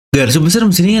Garis besar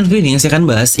mesin ini saya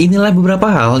akan bahas inilah beberapa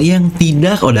hal yang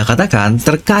tidak Oda katakan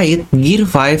terkait Gear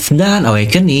 5 dan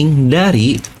Awakening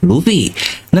dari Luffy.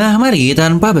 Nah, mari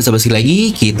tanpa basa-basi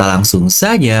lagi kita langsung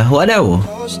saja wadaw.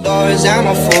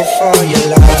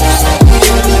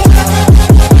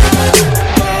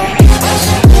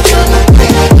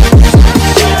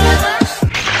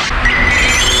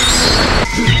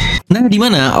 Nah, di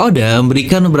mana Oda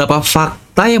memberikan beberapa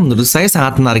fakta yang menurut saya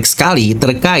sangat menarik sekali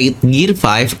terkait Gear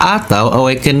 5 atau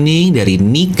Awakening dari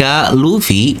NIKA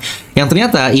Luffy, yang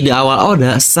ternyata ide awal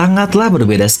Oda sangatlah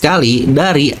berbeda sekali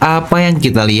dari apa yang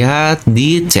kita lihat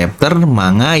di chapter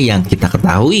manga yang kita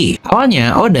ketahui.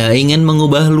 Awalnya Oda ingin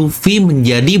mengubah Luffy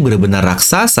menjadi benar-benar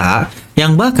raksasa,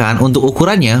 yang bahkan untuk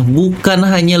ukurannya bukan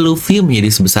hanya Luffy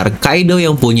menjadi sebesar Kaido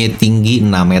yang punya tinggi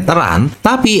 6 meteran,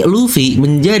 tapi Luffy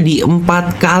menjadi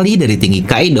 4 kali dari tinggi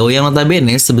Kaido yang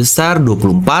notabene sebesar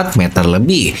 24 meter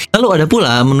lebih. Lalu ada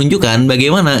pula menunjukkan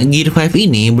bagaimana Gear 5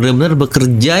 ini benar-benar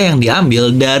bekerja yang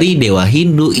diambil dari dewa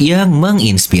Hindu yang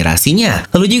menginspirasinya.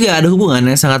 Lalu juga ada hubungan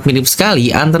yang sangat mirip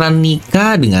sekali antara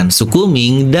NIKA dengan suku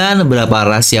MINK dan beberapa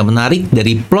rahasia menarik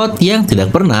dari plot yang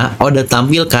tidak pernah Oda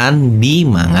tampilkan di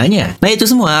manganya. Nah, itu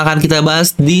semua akan kita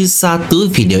bahas di satu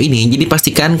video ini, jadi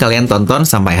pastikan kalian tonton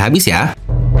sampai habis ya.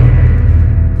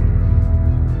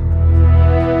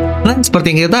 Nah,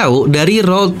 seperti yang kita tahu, dari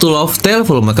Road to Love Tale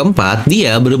volume keempat,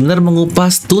 dia benar-benar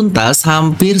mengupas tuntas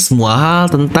hampir semua hal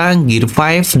tentang Gear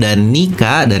 5 dan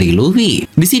NIKA dari Luffy.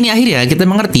 Di sini akhirnya kita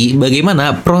mengerti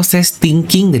bagaimana proses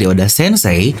thinking dari Oda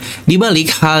Sensei di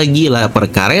balik hal gila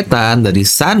perkaretan dari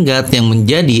Sun God yang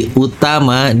menjadi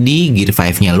utama di Gear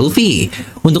 5-nya Luffy.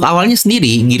 Untuk awalnya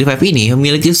sendiri, Gear 5 ini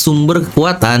memiliki sumber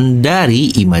kekuatan dari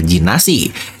imajinasi,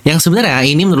 yang sebenarnya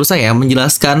ini menurut saya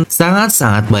menjelaskan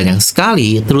sangat-sangat banyak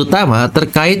sekali, terutama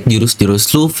terkait jurus-jurus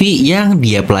Luffy yang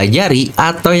dia pelajari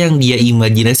atau yang dia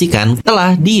imajinasikan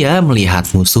setelah dia melihat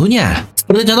musuhnya.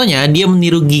 Seperti contohnya, dia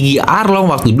meniru gigi Arlong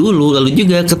waktu dulu, lalu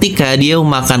juga ketika dia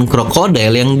memakan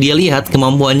krokodil yang dia lihat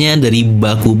kemampuannya dari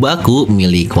baku-baku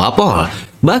milik Wapol.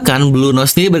 Bahkan Blue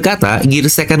Nose sendiri berkata, Gear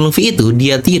Second Luffy itu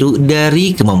dia tiru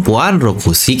dari kemampuan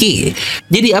Rokushiki.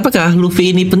 Jadi apakah Luffy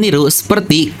ini peniru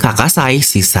seperti Kakasai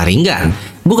si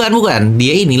Sharingan? Bukan,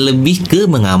 dia ini lebih ke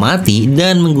mengamati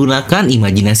dan menggunakan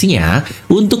imajinasinya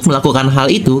untuk melakukan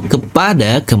hal itu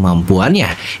kepada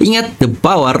kemampuannya. Ingat, the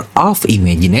power of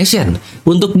imagination.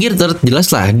 Untuk Gear Third,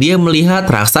 jelaslah dia melihat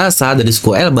raksasa dari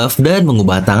suku Elbaf dan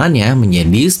mengubah tangannya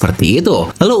menjadi seperti itu.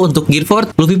 Lalu untuk Gear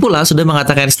Fourth, Luffy pula sudah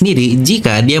mengatakan sendiri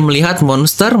jika dia melihat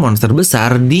monster-monster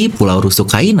besar di Pulau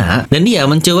Rusukaina dan dia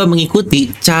mencoba mengikuti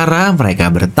cara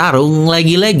mereka bertarung.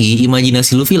 Lagi-lagi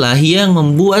imajinasi Luffy lah yang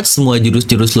membuat semua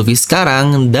jurus-jurus Luffy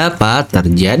sekarang dapat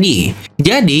terjadi.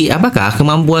 Jadi, apakah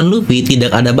kemampuan Luffy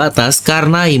tidak ada batas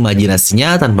karena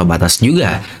imajinasinya tanpa batas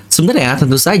juga? Sebenarnya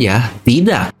tentu saja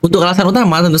tidak. Untuk alasan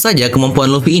utama tentu saja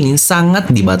kemampuan Luffy ini sangat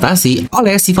dibatasi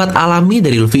oleh sifat alami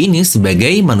dari Luffy ini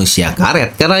sebagai manusia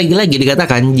karet. Karena lagi-lagi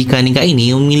dikatakan jika NIKA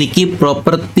ini memiliki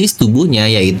propertis tubuhnya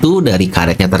yaitu dari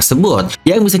karetnya tersebut.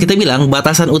 Yang bisa kita bilang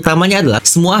batasan utamanya adalah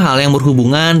semua hal yang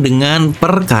berhubungan dengan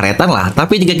perkaretan lah.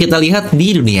 Tapi jika kita lihat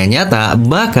di dunia nyata,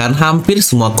 bahkan hampir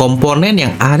semua komponen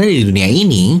yang ada di dunia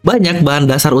ini, banyak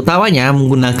bahan dasar utamanya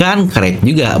menggunakan karet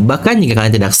juga. Bahkan jika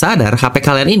kalian tidak sadar, HP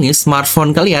kalian ini,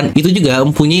 smartphone kalian itu juga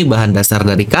mempunyai bahan dasar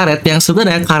dari karet, yang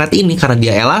sebenarnya karet ini karena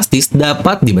dia elastis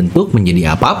dapat dibentuk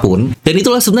menjadi apapun. Dan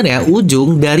itulah sebenarnya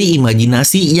ujung dari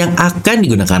imajinasi yang akan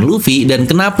digunakan Luffy, dan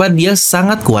kenapa dia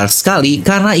sangat kuat sekali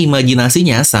karena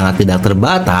imajinasinya sangat tidak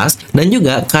terbatas, dan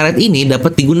juga karet ini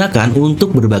dapat digunakan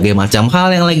untuk berbagai macam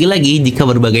hal, yang lagi-lagi jika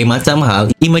berbagai macam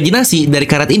hal imajinasi dari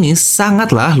karet ini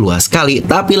sangatlah luas sekali,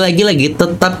 tapi lagi-lagi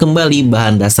tetap kembali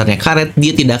bahan dasarnya karet,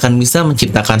 dia tidak akan bisa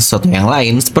menciptakan sesuatu yang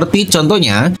lain. Seperti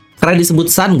contohnya, karena disebut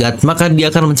Sun God, maka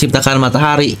dia akan menciptakan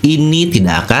matahari. Ini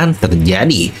tidak akan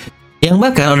terjadi. Yang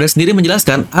bahkan Oda sendiri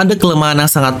menjelaskan ada kelemahan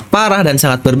yang sangat parah dan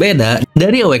sangat berbeda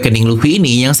dari Awakening Luffy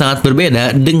ini, yang sangat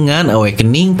berbeda dengan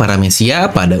Awakening Paramecia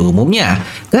pada umumnya.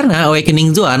 Karena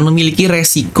Awakening Zoan memiliki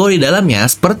resiko di dalamnya,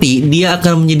 seperti dia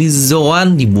akan menjadi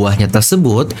Zoan di buahnya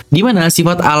tersebut, di mana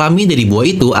sifat alami dari buah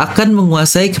itu akan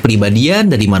menguasai kepribadian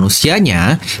dari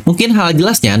manusianya. Mungkin hal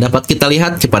jelasnya dapat kita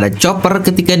lihat kepada Chopper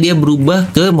ketika dia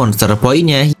berubah ke monster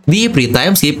point-nya di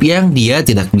pre-time skip yang dia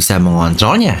tidak bisa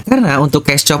mengontrolnya. Karena untuk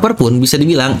case Chopper pun bisa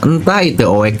dibilang entah itu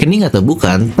Awakening atau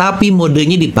bukan, tapi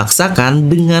modenya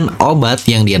dipaksakan dengan obat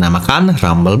yang dia namakan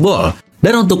Rumble Ball.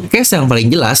 Dan untuk case yang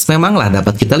paling jelas memanglah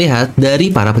dapat kita lihat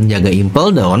dari para penjaga Impel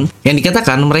Down yang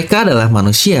dikatakan mereka adalah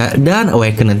manusia dan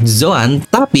awakened Zoan,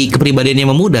 tapi kepribadiannya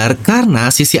memudar karena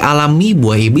sisi alami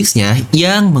buah iblisnya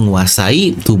yang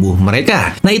menguasai tubuh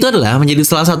mereka. Nah, itu adalah menjadi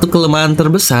salah satu kelemahan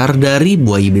terbesar dari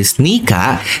buah iblis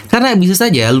NIKA, karena bisa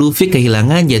saja Luffy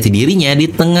kehilangan jati dirinya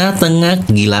di tengah-tengah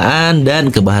kegilaan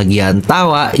dan kebahagiaan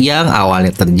tawa yang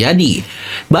awalnya terjadi.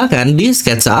 Bahkan di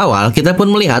sketsa awal kita pun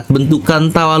melihat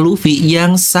bentukan tawa Luffy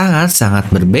yang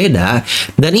sangat-sangat berbeda,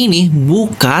 dan ini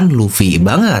bukan Luffy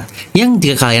banget. Yang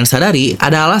jika kalian sadari,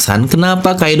 ada alasan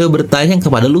kenapa Kaido bertanya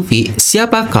kepada Luffy,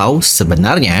 siapa kau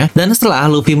sebenarnya? Dan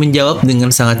setelah Luffy menjawab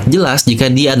dengan sangat jelas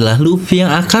jika dia adalah Luffy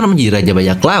yang akan menjadi Raja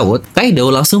Bajak Laut, Kaido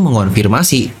langsung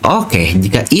mengonfirmasi, oke,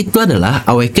 jika itu adalah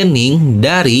awakening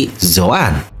dari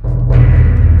Zoan.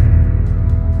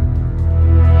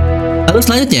 Lalu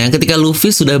selanjutnya, ketika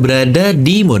Luffy sudah berada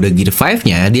di mode Gear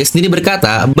 5-nya, dia sendiri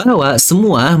berkata bahwa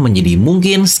semua menjadi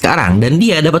mungkin sekarang dan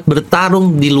dia dapat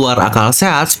bertarung di luar akal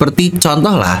sehat. Seperti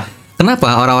contoh lah,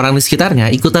 kenapa orang-orang di sekitarnya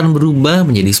ikutan berubah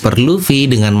menjadi Super Luffy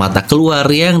dengan mata keluar,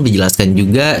 yang dijelaskan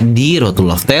juga di Road to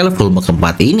Love Tale volume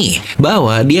keempat ini,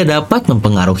 bahwa dia dapat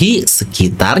mempengaruhi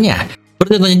sekitarnya.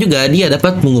 Contohnya juga dia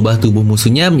dapat mengubah tubuh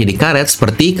musuhnya menjadi karet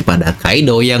seperti kepada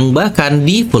Kaido, yang bahkan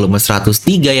di volume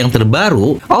 103 yang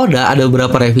terbaru, Oda ada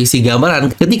beberapa revisi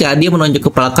gambaran ketika dia menonjok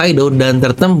kepala Kaido dan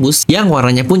tertembus yang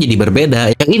warnanya pun jadi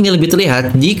berbeda. Yang ini lebih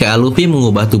terlihat jika Luffy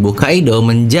mengubah tubuh Kaido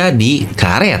menjadi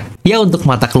karet. Ya, untuk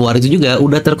mata keluar itu juga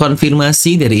udah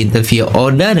terkonfirmasi dari interview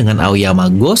Oda dengan Aoyama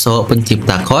Goso,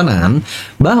 pencipta Conan,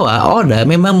 bahwa Oda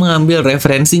memang mengambil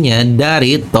referensinya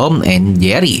dari Tom and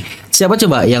Jerry. Siapa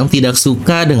coba yang tidak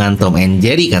suka dengan Tom and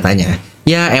Jerry katanya?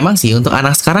 Ya emang sih, untuk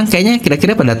anak sekarang kayaknya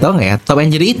kira-kira pada tahu nggak ya Tom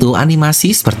and Jerry itu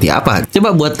animasi seperti apa?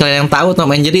 Coba buat kalian yang tahu Tom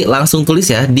and Jerry langsung tulis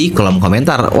ya di kolom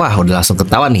komentar. Wah, udah langsung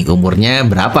ketahuan nih umurnya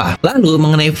berapa. Lalu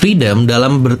mengenai freedom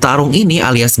dalam bertarung ini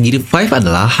alias Gear 5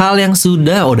 adalah hal yang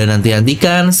sudah Oda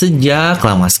nanti-nantikan sejak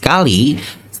lama sekali.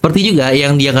 Seperti juga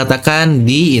yang dia katakan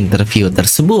di interview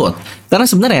tersebut. Karena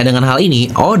sebenarnya dengan hal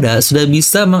ini, Oda sudah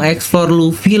bisa mengeksplor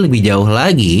Luffy lebih jauh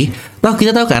lagi. Toh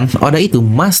kita tahu kan, Oda itu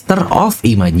master of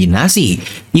imajinasi.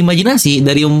 Imajinasi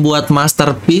dari membuat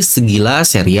masterpiece segila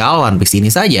serial One Piece ini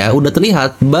saja udah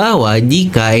terlihat bahwa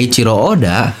jika Eiichiro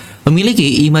Oda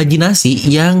memiliki imajinasi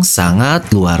yang sangat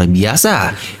luar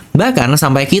biasa. Bahkan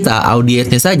sampai kita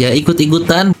audiensnya saja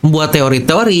ikut-ikutan membuat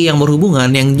teori-teori yang berhubungan,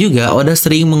 yang juga Oda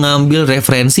sering mengambil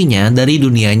referensinya dari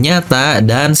dunia nyata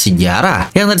dan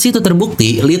sejarah. Yang dari situ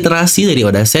terbukti literasi dari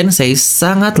Oda Sensei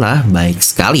sangatlah baik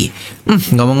sekali.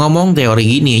 Ngomong-ngomong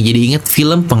teori ini, jadi inget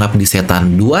film Pengabdi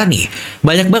Setan 2 nih.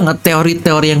 Banyak banget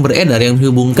teori-teori yang beredar yang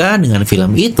dihubungkan dengan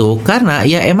film itu, karena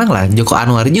ya emanglah Joko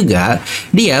Anwar juga,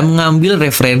 dia mengambil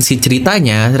referensi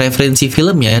ceritanya, referensi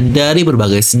filmnya dari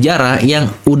berbagai sejarah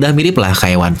yang udah mirip lah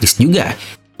kayak One Piece juga.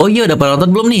 Oh iya, udah pernah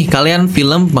nonton belum nih kalian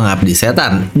film Pengabdi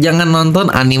Setan? Jangan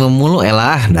nonton anime mulu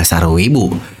elah, dasar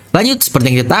wibu. Lanjut,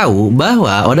 seperti yang kita tahu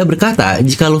bahwa Oda berkata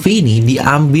jika Luffy ini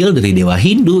diambil dari dewa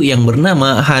Hindu yang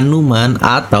bernama Hanuman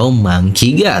atau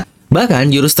Monkey God.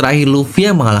 Bahkan jurus terakhir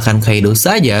Luffy yang mengalahkan Kaido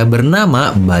saja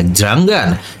bernama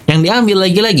Bajrangan, yang diambil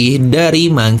lagi-lagi dari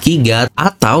Monkey God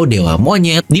atau Dewa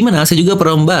Monyet, dimana saya juga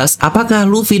pernah membahas apakah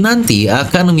Luffy nanti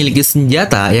akan memiliki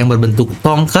senjata yang berbentuk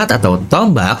tongkat atau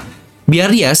tombak,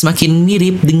 biar dia semakin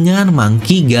mirip dengan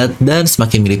Monkey God dan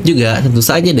semakin mirip juga tentu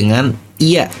saja dengan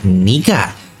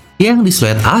NIKA. Yang di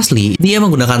slide asli, dia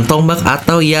menggunakan tombak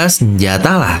atau ya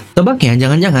senjata lah. Tombaknya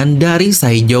jangan-jangan dari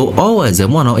Saijou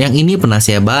Owazamono, yang ini pernah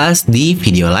saya bahas di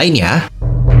video lain ya.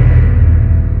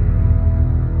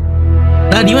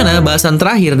 Nah, dimana bahasan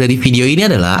terakhir dari video ini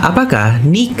adalah apakah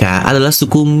NIKA adalah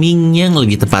suku Ming yang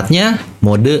lebih tepatnya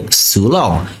mode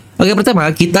Sulong. Oke, pertama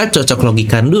kita cocok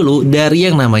logikan dulu dari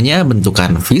yang namanya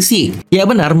bentukan fisik. Ya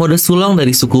benar, mode sulong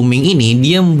dari suku Ming ini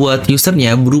dia membuat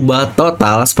usernya berubah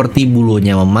total seperti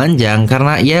bulunya memanjang,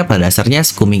 karena ya pada dasarnya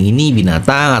suku Ming ini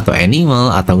binatang atau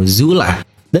animal atau zoo lah.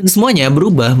 Dan semuanya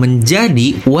berubah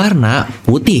menjadi warna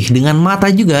putih dengan mata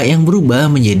juga yang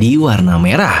berubah menjadi warna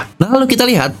merah. Lalu kita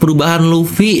lihat perubahan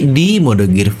Luffy di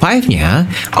mode Gear 5-nya.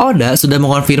 Oda sudah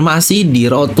mengonfirmasi di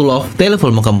Road to Love Tale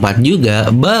volume keempat juga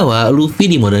bahwa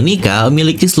Luffy di mode NIKA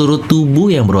memiliki seluruh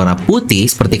tubuh yang berwarna putih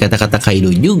seperti kata-kata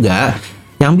Kaido juga,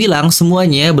 yang bilang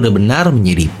semuanya benar-benar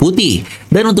menjadi putih.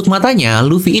 Dan untuk matanya,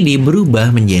 Luffy ini berubah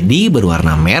menjadi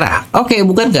berwarna merah. Oke,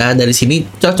 bukankah dari sini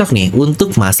cocok nih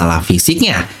untuk masalah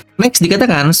fisiknya? Next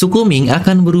dikatakan suku Mink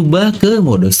akan berubah ke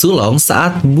mode sulong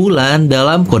saat bulan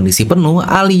dalam kondisi penuh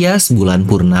alias bulan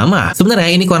purnama.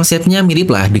 Sebenarnya ini konsepnya mirip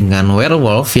lah dengan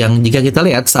werewolf yang jika kita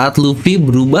lihat saat Luffy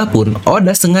berubah pun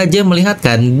Oda sengaja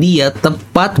melihatkan dia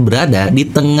tepat berada di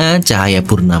tengah cahaya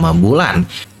purnama bulan.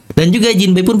 Dan juga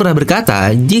Jinbei pun pernah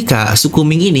berkata, jika suku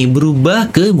Mink ini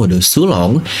berubah ke mode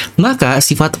sulong, maka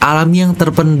sifat alam yang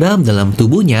terpendam dalam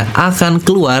tubuhnya akan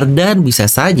keluar dan bisa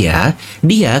saja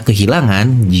dia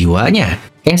kehilangan jiwanya.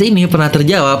 Case ini pernah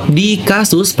terjawab di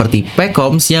kasus seperti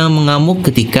Pekoms yang mengamuk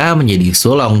ketika menjadi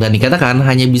sulong dan dikatakan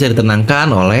hanya bisa ditenangkan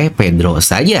oleh Pedro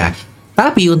saja.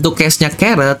 Tapi untuk case-nya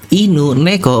Carrot, Inu,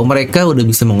 Neko, mereka udah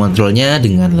bisa mengontrolnya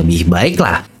dengan lebih baik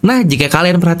lah. Nah, jika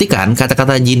kalian perhatikan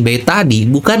kata-kata Jinbei tadi,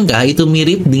 bukankah itu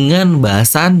mirip dengan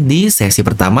bahasan di sesi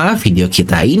pertama video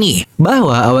kita ini?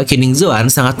 Bahwa Awakening Zoan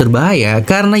sangat berbahaya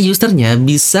karena usernya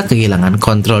bisa kehilangan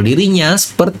kontrol dirinya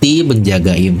seperti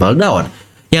menjaga Impel Down.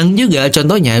 Yang juga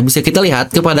contohnya bisa kita lihat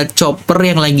kepada Chopper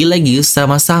yang lagi-lagi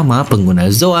sama-sama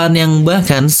pengguna Zoan yang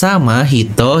bahkan sama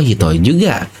Hito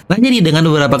juga. Nah jadi dengan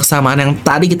beberapa kesamaan yang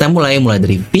tadi kita mulai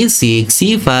dari fisik,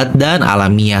 sifat, dan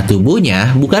alamiah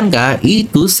tubuhnya, bukankah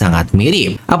itu sangat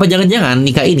mirip? Apa jangan-jangan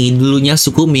Nika ini dulunya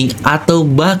suku Mink atau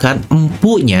bahkan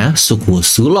empunya suku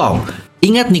Sulong?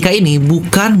 Ingat Nika ini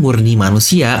bukan murni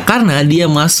manusia karena dia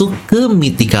masuk ke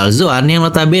mythical Zoan yang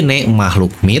notabene makhluk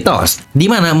mitos.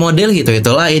 Dimana model Hito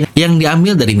lain yang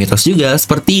diambil dari mitos juga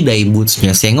seperti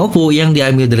Daibutsunya Sengoku yang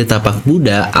diambil dari tapak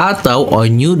Buddha atau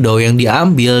Onyudo yang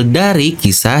diambil dari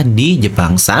kisah di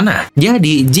Jepang sana.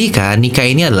 Jadi jika Nika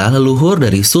ini adalah leluhur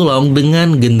dari Sulong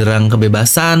dengan genderang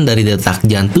kebebasan dari detak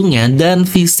jantungnya dan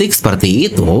fisik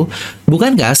seperti itu,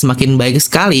 bukankah semakin baik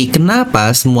sekali kenapa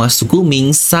semua suku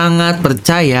Mink sangat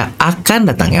percaya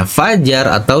akan datangnya Fajar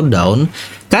atau Dawn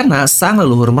karena sang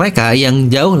leluhur mereka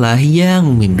yang jauhlah yang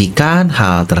memimpikan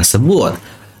hal tersebut.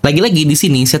 Lagi-lagi di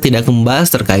sini saya tidak membahas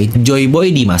terkait Joy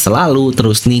Boy di masa lalu,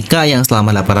 terus Nika yang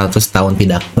selama 800 tahun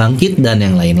tidak bangkit dan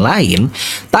yang lain-lain,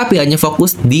 tapi hanya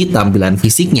fokus di tampilan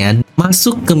fisiknya.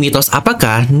 Masuk ke mitos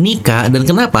apakah Nika dan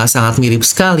kenapa sangat mirip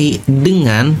sekali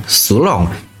dengan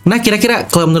Sulong. Nah, kira-kira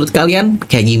kalau menurut kalian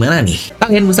kayak gimana nih?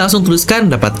 Kalian bisa langsung tuliskan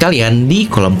pendapat kalian di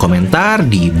kolom komentar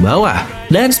di bawah.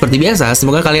 Dan seperti biasa,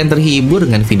 semoga kalian terhibur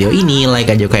dengan video ini. Like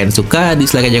aja kalau kalian suka,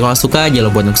 dislike aja kalau suka. Jangan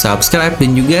lupa untuk subscribe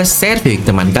dan juga share video ke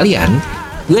teman kalian.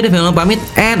 Gue Devin pamit,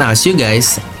 and I'll see you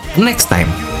guys next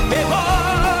time.